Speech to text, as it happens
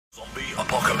Zombie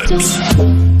apocalypse.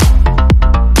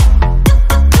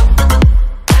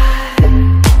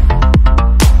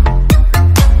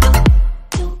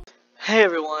 Hey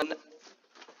everyone,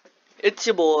 it's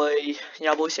your boy,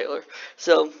 Sailor.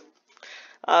 So,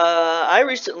 I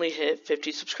recently hit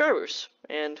 50 subscribers,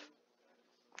 and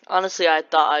honestly I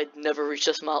thought I'd never reach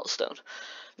this milestone.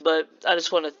 But I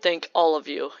just want to thank all of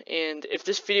you, and if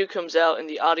this video comes out and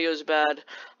the audio is bad,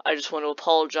 I just want to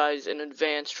apologize in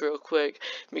advance real quick,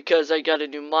 because I got a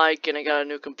new mic and I got a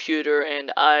new computer,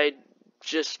 and I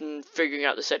just figuring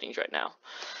out the settings right now.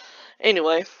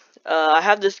 Anyway, I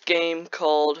have this game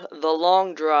called The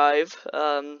Long Drive.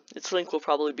 Its link will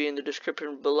probably be in the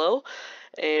description below.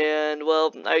 And,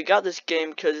 well, I got this game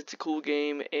because it's a cool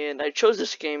game, and I chose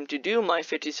this game to do my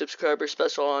 50 subscriber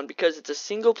special on because it's a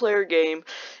single player game,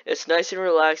 it's nice and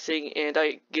relaxing, and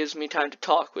it gives me time to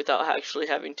talk without actually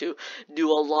having to do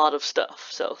a lot of stuff.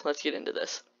 So, let's get into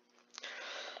this.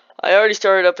 I already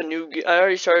started up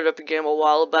a game a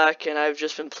while back, and I've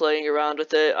just been playing around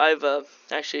with it. I've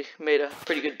actually made a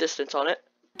pretty good distance on it.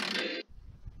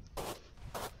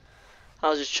 I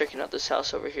was just checking out this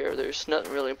house over here. There's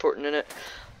nothing really important in it.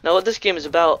 Now, what this game is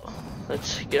about,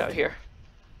 let's get out here.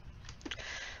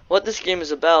 What this game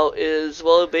is about is,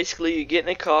 well, basically you get in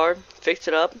a car, fix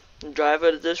it up, and drive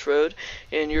out of this road,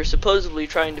 and you're supposedly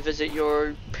trying to visit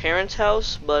your parents'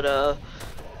 house, but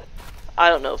I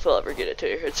don't know if I'll ever get it to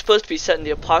you. It's supposed to be set in the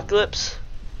apocalypse,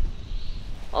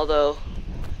 although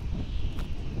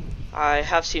I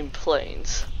have seen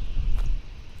planes.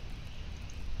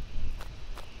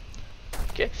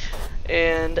 Okay,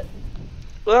 and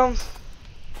well,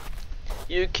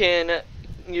 you can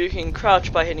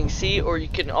crouch by hitting C, or you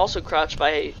can also crouch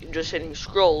by just hitting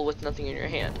scroll with nothing in your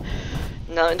hand.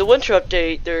 Now, in the winter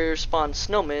update, there spawn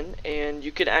snowmen, and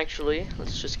you can actually,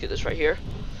 let's just get this right here,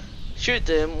 shoot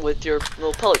them with your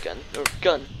little pellet gun, or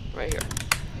gun, right here.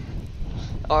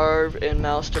 R and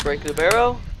mouse to break the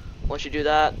barrel. Once you do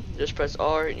that, just press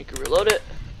R and you can reload it.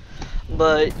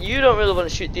 But you don't really want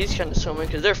to shoot these kind of snowmen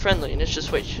because they're friendly and it's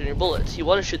just wasting your bullets. You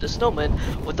want to shoot the snowmen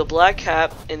with the black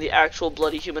cap and the actual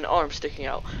bloody human arm sticking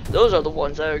out. Those are the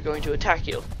ones that are going to attack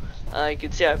you. You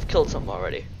can see I've killed some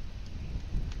already.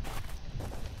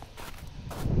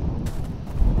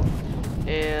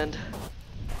 And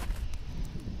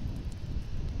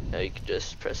now you can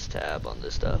just press tab on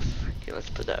this stuff. Okay, let's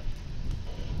put that.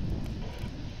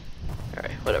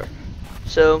 Alright, whatever.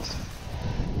 So,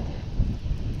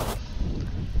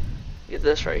 get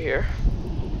this right here.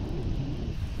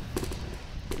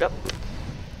 Yep.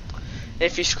 And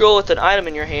if you scroll with an item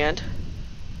in your hand,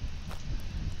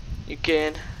 you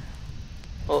can,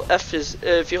 well, F is,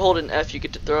 if you hold an F you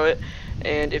get to throw it,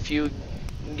 and if you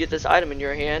get this item in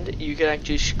your hand, you can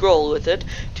actually scroll with it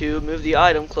to move the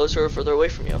item closer or further away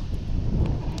from you.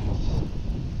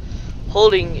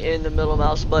 Holding in the middle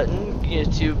mouse button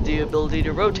gives you the ability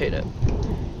to rotate it,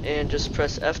 and just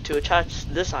press F to attach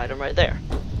this item right there.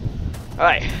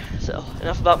 Alright, so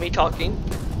enough about me talking.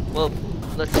 Well,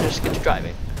 let's just get to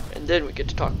driving, and then we get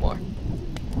to talk more.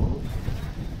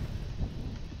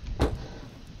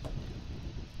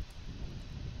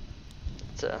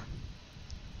 It's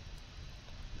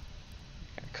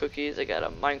cookies. I got a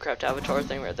Minecraft avatar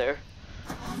thing right there.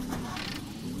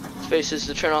 Space is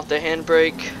to turn off the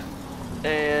handbrake,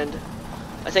 and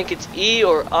I think it's E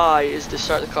or I is to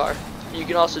start the car. You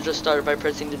can also just start it by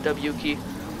pressing the W key.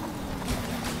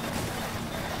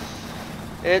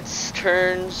 It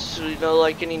turns, you know,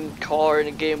 like any car in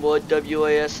a game would, W,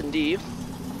 A, S, and D.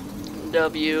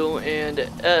 W and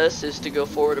S is to go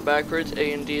forward or backwards,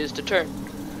 A and D is to turn.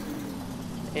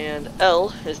 And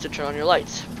L is to turn on your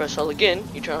lights. Press L again,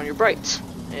 you turn on your brights.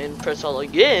 And press L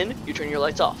again, you turn your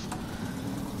lights off.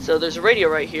 So there's a radio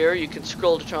right here. You can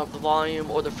scroll to turn off the volume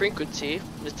or the frequency.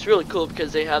 It's really cool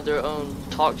because they have their own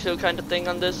talk show kind of thing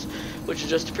on this, which is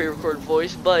just a pre-recorded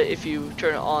voice. But if you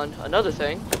turn it on another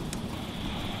thing,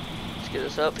 let's get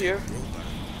this up here.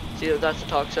 See if that's a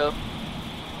talk show.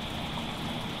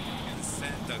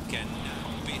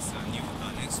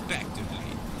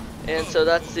 And so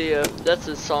that's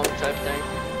the song type thing.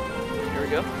 Here we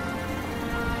go.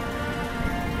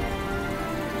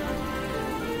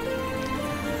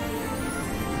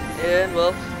 And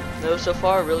well, no, so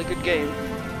far, a really good game.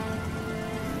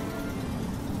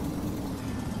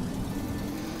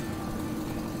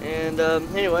 And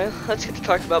anyway, let's get to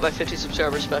talk about my 50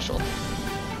 subscriber special.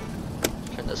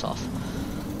 Turn this off.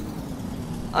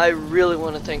 I really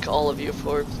want to thank all of you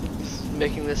for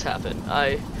making this happen.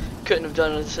 I couldn't have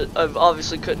done it. I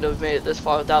obviously couldn't have made it this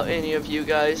far without any of you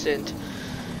guys, and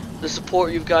the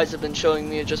support you guys have been showing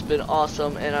me has just been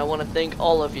awesome, and I want to thank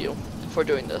all of you for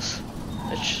doing this.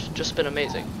 It's just been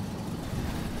amazing.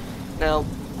 Now,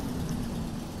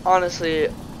 honestly,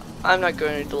 I'm not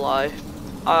going to lie.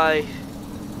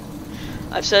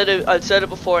 I've said it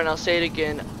before, and I'll say it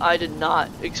again. I did not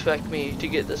expect me to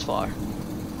get this far.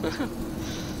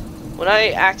 When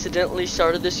I accidentally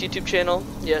started this YouTube channel,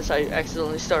 yes, I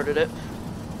accidentally started it.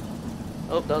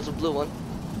 Oh, that was a blue one.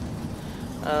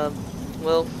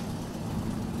 Well,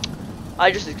 I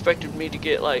just expected me to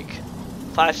get like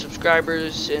 5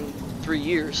 subscribers in 3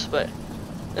 years, but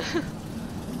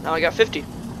now I got 50.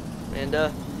 And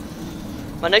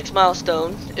my next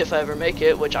milestone, if I ever make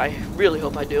it, which I really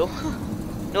hope I do.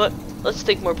 You know what? Let's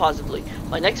think more positively.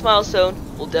 My next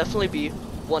milestone will definitely be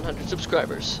 100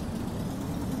 subscribers.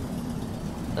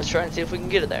 Let's try and see if we can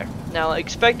get it there. Now,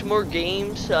 expect more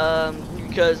games,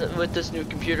 because with this new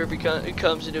computer it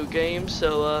comes new games,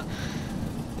 so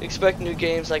expect new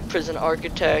games like Prison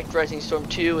Architect, Rising Storm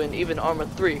 2, and even Arma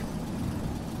 3.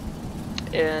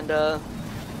 And,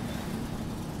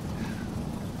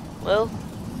 well,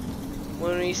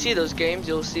 when you see those games,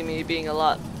 you'll see me being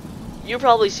you'll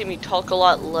probably see me talk a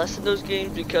lot less in those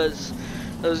games, because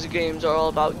those games are all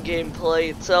about gameplay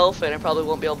itself, and I probably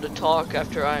won't be able to talk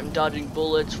after I'm dodging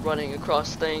bullets, running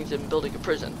across things, and building a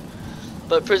prison.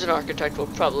 But Prison Architect will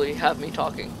probably have me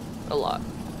talking a lot.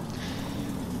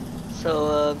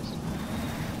 So,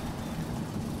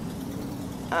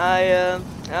 I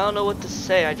don't know what to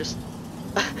say. I just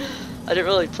I didn't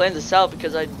really plan this out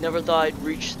because I never thought I'd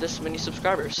reach this many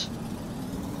subscribers.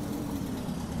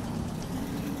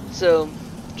 So,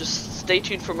 just stay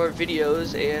tuned for more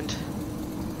videos, and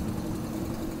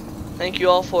thank you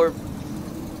all for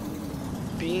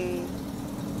being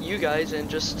you guys and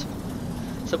just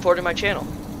supporting my channel.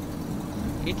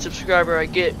 Each subscriber I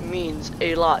get means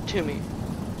a lot to me.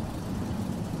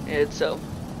 And so,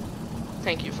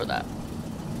 thank you for that.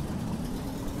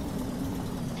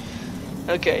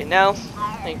 Okay, now,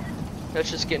 let's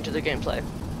just get into the gameplay.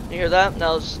 You hear that?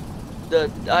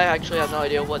 I actually have no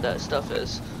idea what that stuff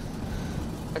is.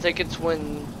 I think it's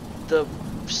when the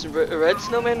red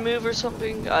snowmen move or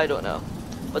something. I don't know.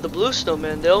 But the blue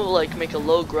snowmen, they'll like make a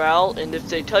low growl, and if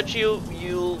they touch you,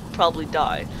 you'll probably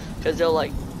die, because they'll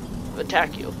like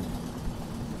attack you.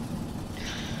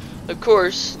 Of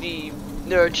course,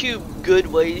 there are 2 good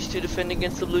ways to defend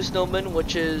against the blue snowmen,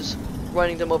 which is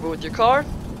running them over with your car,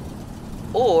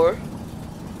 or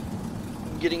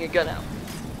getting a gun out.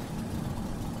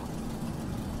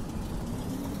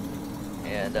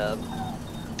 And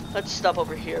let's stop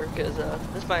over here, because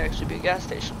this might actually be a gas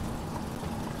station.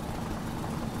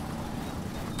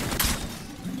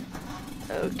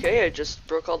 Okay, I just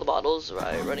broke all the bottles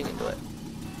by running into it.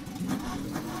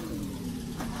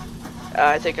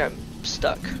 I think I'm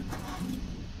stuck.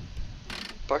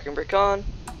 Parking brake on.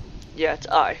 Yeah, it's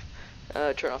I.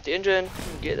 Turn off the engine,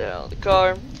 get out of the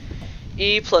car.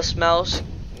 E plus mouse,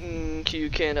 you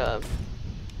can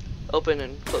open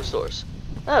and close doors.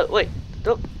 Oh, wait,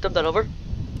 don't dump that over.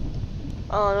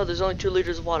 Oh no, there's only 2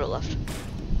 liters of water left.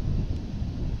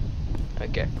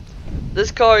 Okay.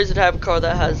 This car is the type of car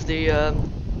that has the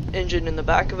engine in the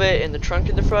back of it and the trunk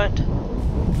in the front.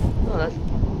 Oh, that's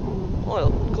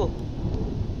oil. Cool.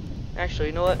 Actually,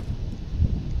 you know what?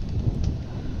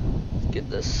 Let's get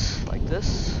this like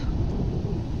this.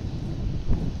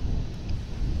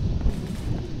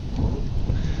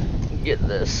 Get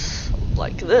this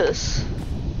like this.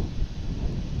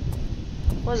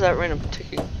 What is that random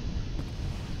ticking?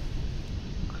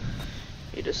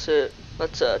 You just sit.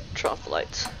 Let's turn off the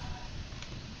lights.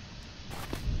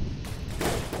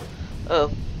 Oh,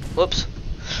 whoops.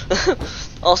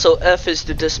 Also, F is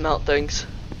to dismount things.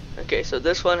 Okay, so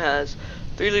this one has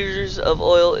 3 liters of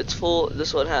oil, it's full.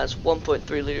 This one has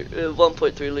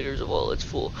 1.3 liters of oil, it's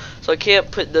full. So I can't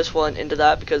put this one into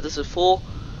that because this is full.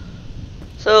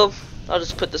 So I'll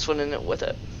just put this one in it with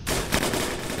it.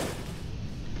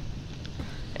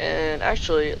 And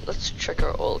actually, let's check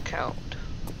our oil count.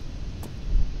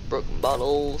 Broken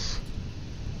bottles.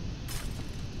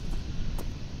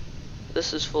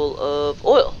 This is full of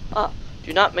oil.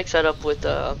 Do not mix that up with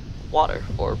water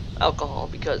or alcohol,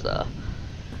 because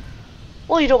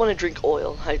well, you don't want to drink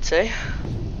oil, I'd say.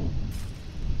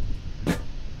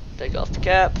 Take off the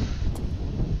cap.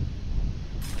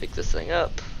 Pick this thing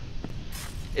up.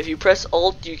 If you press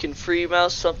Alt, you can free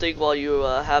mouse something while you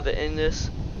have it in this.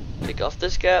 Take off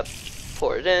this cap,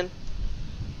 pour it in,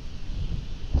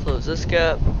 close this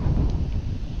cap,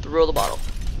 throw the bottle.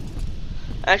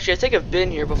 Actually, I think I've been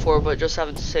here before, but just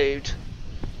haven't saved.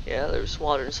 Yeah, there's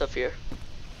water and stuff here.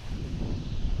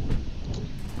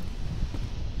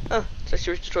 Huh, it's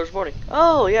actually reached towards morning.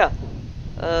 Oh, yeah.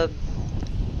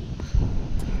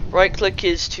 Right click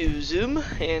is to zoom,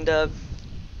 and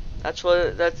That's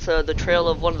the trail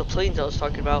of one of the planes I was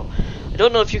talking about. I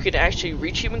don't know if you can actually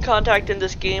reach human contact in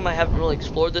this game. I haven't really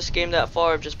explored this game that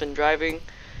far. I've just been driving.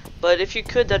 But if you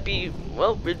could, that'd be,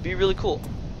 well, it'd be really cool.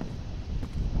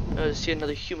 See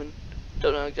another human.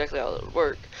 Don't know exactly how that would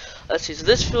work. Let's see. So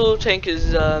this fuel tank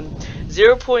is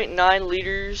 0.9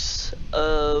 liters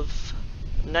of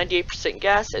 98%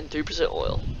 gas and 3%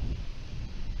 oil.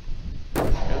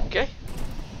 Okay.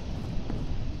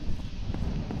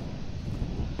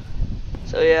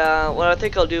 So yeah, what I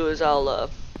think I'll do is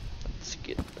let's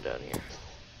get down here.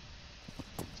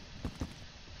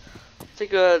 I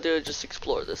think what I'll do is just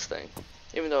explore this thing.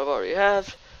 Even though I've already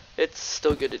have, it's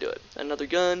still good to do it. Another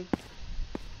gun.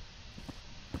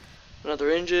 Another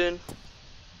engine.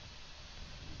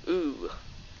 Ooh.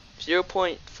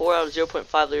 0.4 out of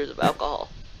 0.5 liters of alcohol.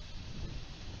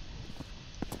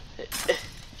 See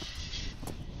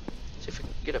if we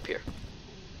can get up here.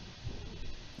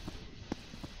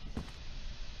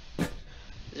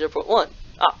 0.1.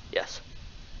 Ah, yes.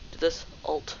 Do this.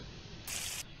 Alt.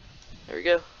 There we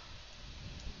go.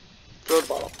 Throw the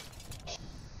bottle.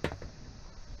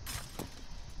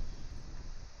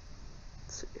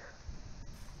 Let's see.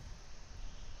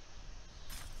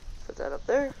 Put that up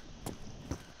there.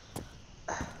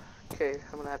 Okay,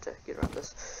 I'm gonna have to get around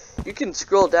this. You can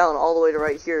scroll down all the way to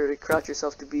right here to crouch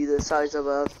yourself to be the size of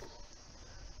a...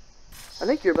 I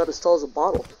think you're about as tall as a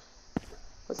bottle.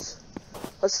 Let's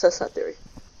test that theory.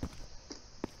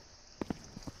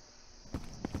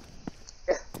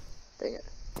 Yeah, dang it.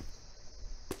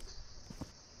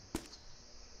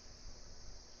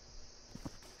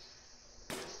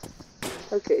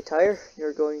 Okay, Tyre,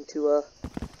 you're going to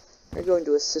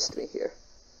assist me here.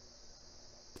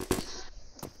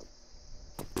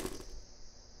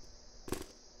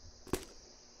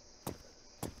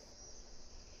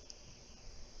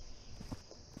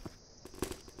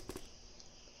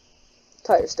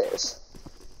 Tyre stairs.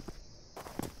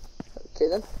 Okay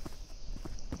then.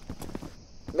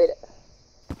 Made it.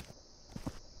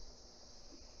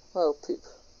 Oh poop.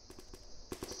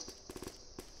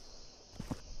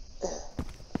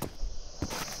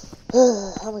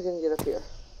 How am I gonna get up here?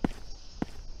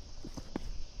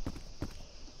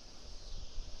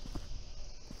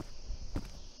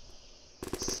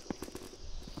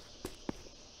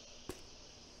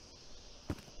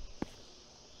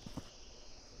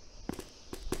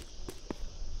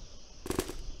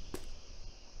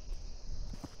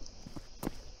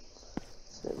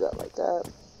 Move that like that.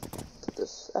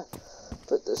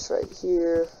 Put this right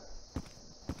here.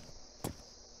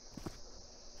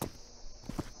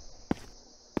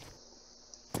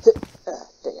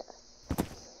 Dang it.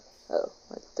 Oh,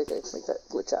 I think I can make that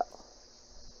glitch out.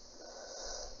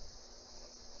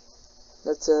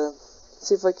 Let's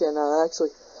see if I can actually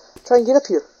try and get up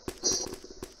here.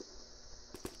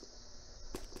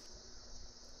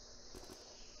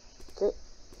 Okay.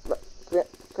 Come here.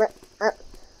 Come here.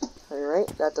 Alright,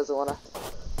 that doesn't wanna.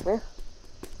 Come here.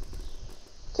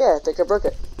 Okay, I think I broke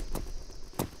it.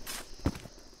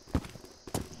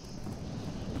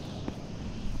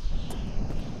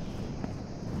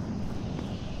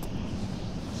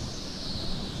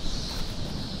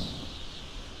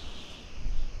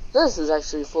 This is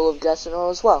actually full of gas and oil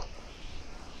as well.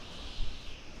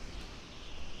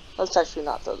 Let's actually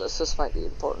not throw this. This might be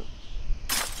important.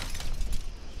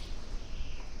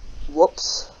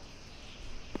 Whoops.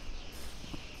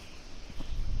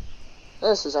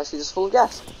 This is actually just full of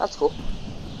gas. That's cool.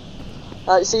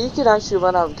 See, you can actually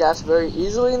run out of gas very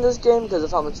easily in this game because of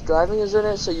how much driving is in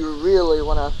it, so you really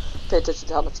want to pay attention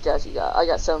to how much gas you got. I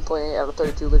got 7.8 out of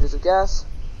 32 liters of gas.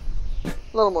 A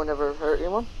little more never hurt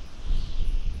anyone.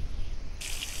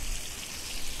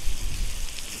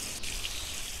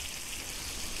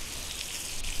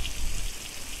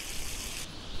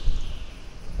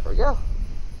 There we go.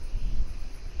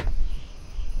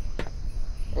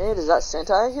 And is that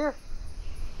Santa I hear?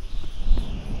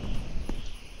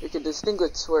 You can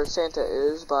distinguish where Santa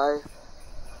is by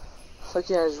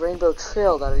looking at his rainbow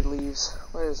trail that he leaves.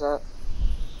 Where is that?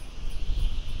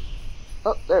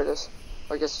 Oh, there it is.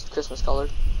 Or I guess it's Christmas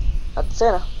colored. That's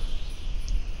Santa.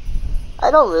 I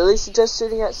don't really suggest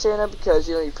shooting at Santa because,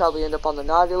 you know, you probably end up on the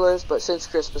naughty list, but since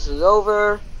Christmas is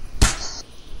over...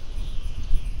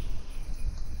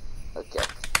 Okay.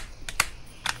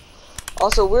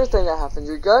 Also, weird thing that happens,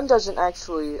 your gun doesn't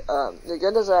actually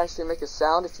make a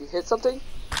sound if you hit something.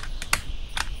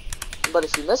 But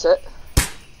if you miss it,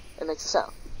 it makes a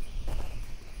sound.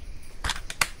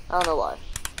 I don't know why.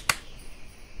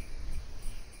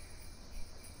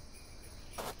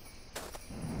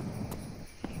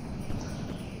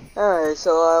 Alright,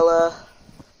 so I'll,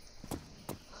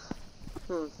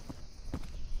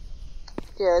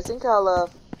 yeah, I think I'll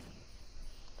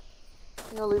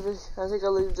leave it. I think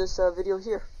I'll leave this video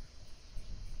here.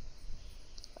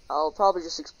 I'll probably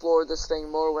just explore this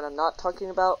thing more when I'm not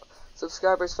talking about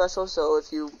subscriber special. So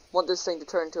if you want this thing to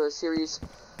turn into a series,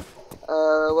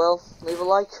 well, leave a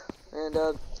like and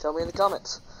tell me in the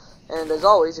comments. And as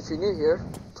always, if you're new here,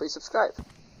 please subscribe.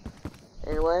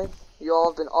 Anyway, you all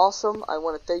have been awesome. I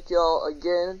want to thank you all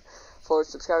again for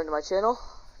subscribing to my channel,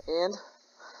 and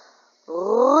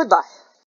goodbye.